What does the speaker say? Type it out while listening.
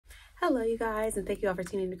Hello you guys, and thank you all for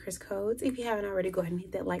tuning in to Chris Codes. If you haven't already, go ahead and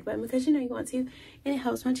hit that like button because you know you want to, and it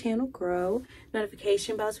helps my channel grow.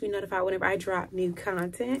 Notification bells to be notified whenever I drop new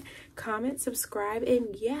content. Comment, subscribe,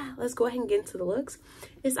 and yeah, let's go ahead and get into the looks.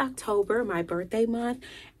 It's October, my birthday month,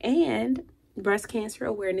 and Breast Cancer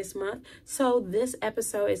Awareness Month. So this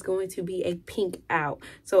episode is going to be a pink out.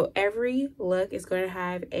 So every look is going to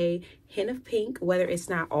have a hint of pink, whether it's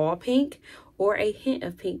not all pink or a hint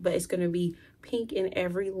of pink, but it's going to be pink in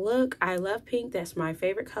every look. I love pink. That's my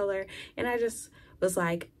favorite color. And I just was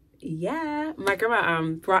like, yeah. My grandma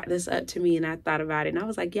brought this up to me and I thought about it. And I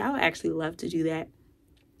was like, yeah, I would actually love to do that.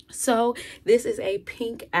 So this is a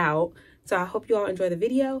pink out. So I hope you all enjoy the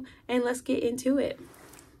video and let's get into it.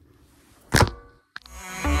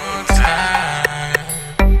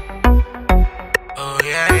 Oh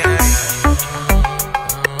yeah, yeah.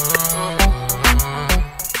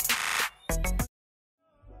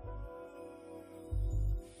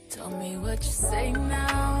 Tell me what you say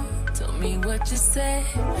now. Tell me what you said.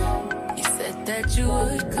 You said that you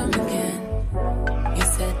would come again. You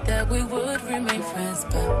said that we would remain friends,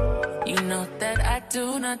 but you know that I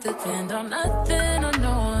do not depend on nothing or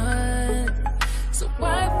no one. So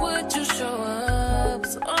why would you show up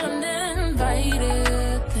so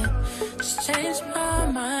uninvited? Then just change my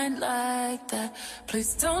mind like that.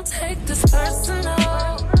 Please don't take this personal,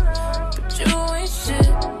 but you ain't shit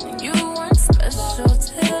and you weren't special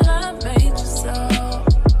till I made you so.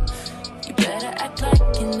 You better act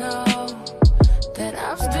like you know that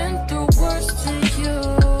I've been through worse than you.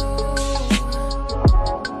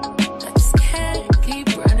 I just can't keep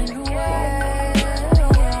running away.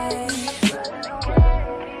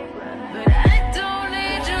 But I don't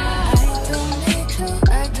need you. I don't need you.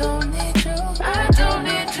 I don't need you. I don't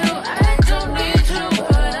need you. I don't need you.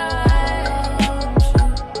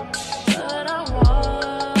 But I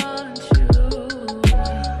want you.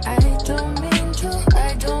 I don't mean to.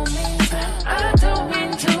 I don't mean to. I don't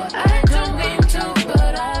mean to. I don't mean to.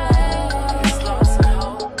 But I lost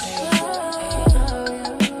hope.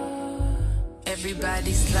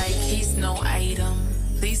 Everybody's like he's no item.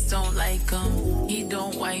 Please don't like him. He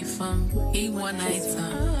don't wife him. He one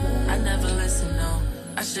item. I never listen, no.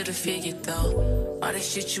 I should've figured though. All that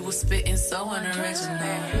shit you was spitting so unoriginal.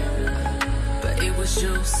 But it was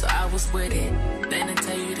you, so I was with it. Then to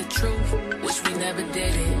tell you the truth, wish we never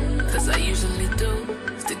did it. Cause I usually do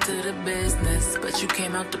stick to the business. But you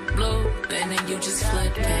came out the blue, and then you just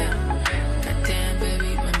flipped it. Goddamn,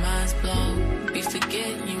 baby, my mind's blown. Be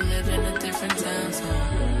forgetting you live in a different time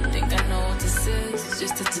zone. Think I know what this is,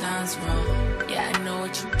 just the time's wrong. Yeah, I know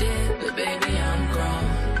what you did, but baby, I'm grown.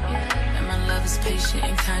 And my love is patient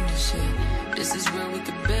and kind of shit. This is where we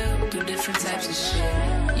could build, do different types of shit.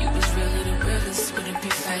 You was really the realest, wouldn't be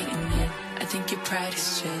fighting it. I think your pride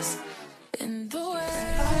is just in the way.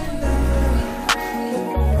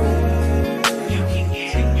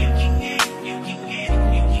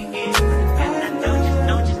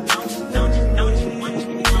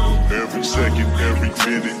 Every second, every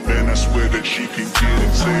minute, man, I swear that she can get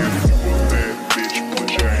it. Saying, you a bad bitch,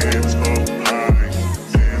 put your hands up high.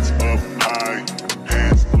 Hands up high,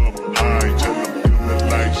 hands up high. Tell them turn the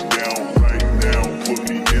lights down right now. Put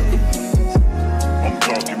me in the mood. I'm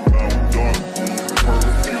talking about dark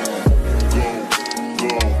perfume. Go, go.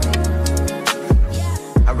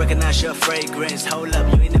 I recognize your fragrance. Hold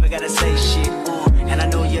up, you ain't never gotta say shit. And I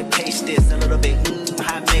know your taste is a little bit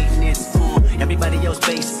high maintenance. Everybody else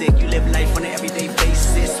basic. You live life on an everyday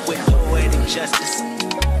basis with poetic justice.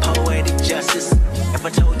 Poetic justice. If I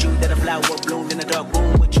told you that a flower bloomed in a dark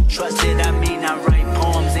room, would you trust it? I mean, I write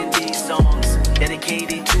poems in these songs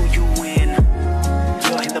dedicated to you when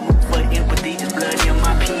you're in the mood for empathy. There's blood in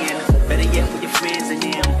my pen. Better yet, with your friends and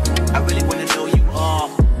them. I really wanna know you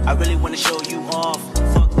all. I really wanna show you off.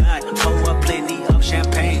 Fuck that, pour up plenty of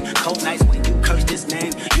champagne. Cold nights when you curse this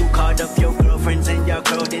name. You called up your girlfriends and your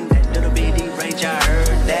girl in that little bitty range. I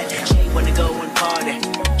heard that she wanna go and party.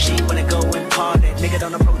 She wanna go and party. Nigga,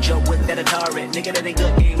 don't approach her with that Atari. Nigga, that ain't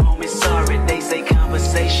good game, homie, sorry. They say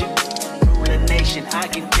conversation rule a nation. I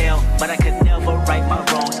can tell, but I could never right my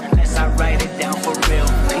wrongs unless I write it down for real.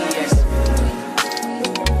 P.S.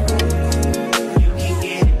 You can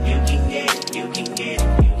get it, you can get it, you can get it,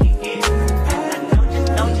 you can get it. And I know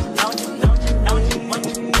you what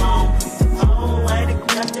you want. Oh, I think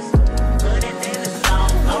justice, put it in the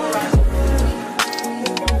song, alright.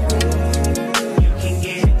 You can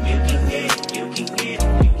get it, you can get it, you can get it,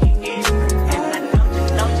 you can get it. And I know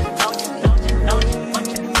you what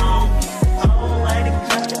you want. Oh, I think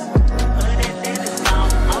justice, put it in the song,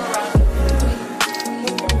 alright.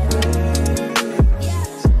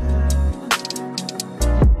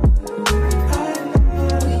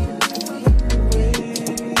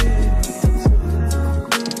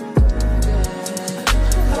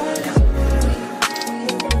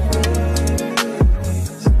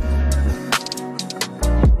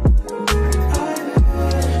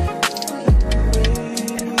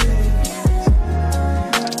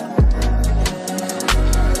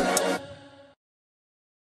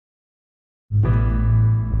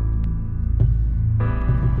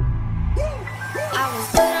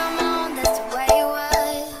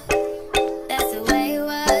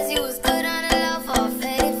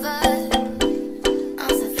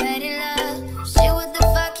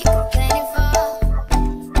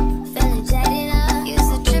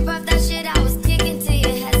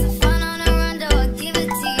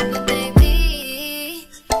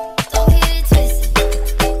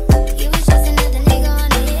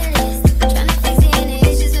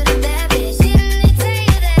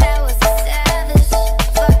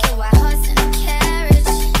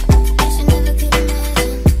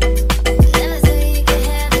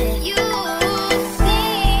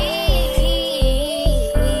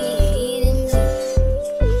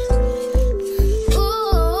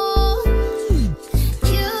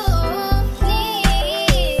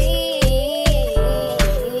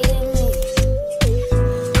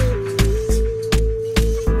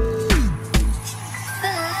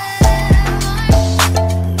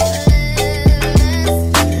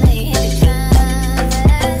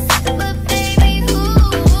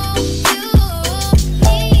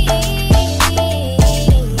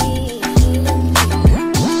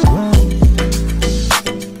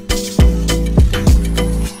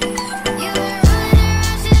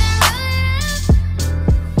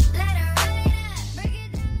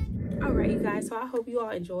 hope you all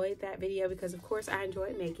enjoyed that video, because of course I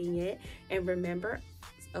enjoyed making it. And remember,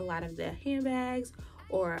 a lot of the handbags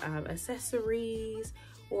or accessories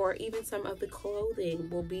or even some of the clothing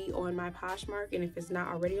will be on my Poshmark, and if it's not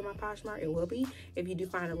already on my Poshmark, it will be. If you do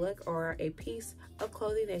find a look or a piece of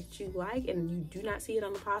clothing that you like and you do not see it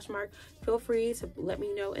on the Poshmark, feel free to let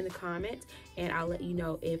me know in the comments, and I'll let you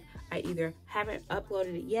know if I either haven't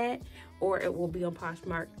uploaded it yet or it will be on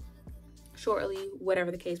Poshmark shortly.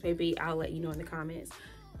 Whatever the case may be, I'll let you know in the comments.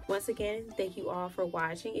 Once again, thank you all for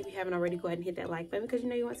watching. If you haven't already, go ahead and hit that like button because you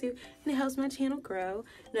know you want to, and it helps my channel grow.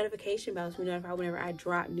 Notification bells to be notified whenever I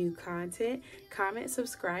drop new content. Comment,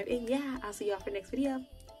 subscribe, and yeah, I'll see y'all for the next video.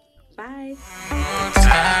 Bye.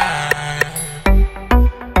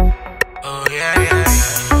 Oh, yeah, yeah.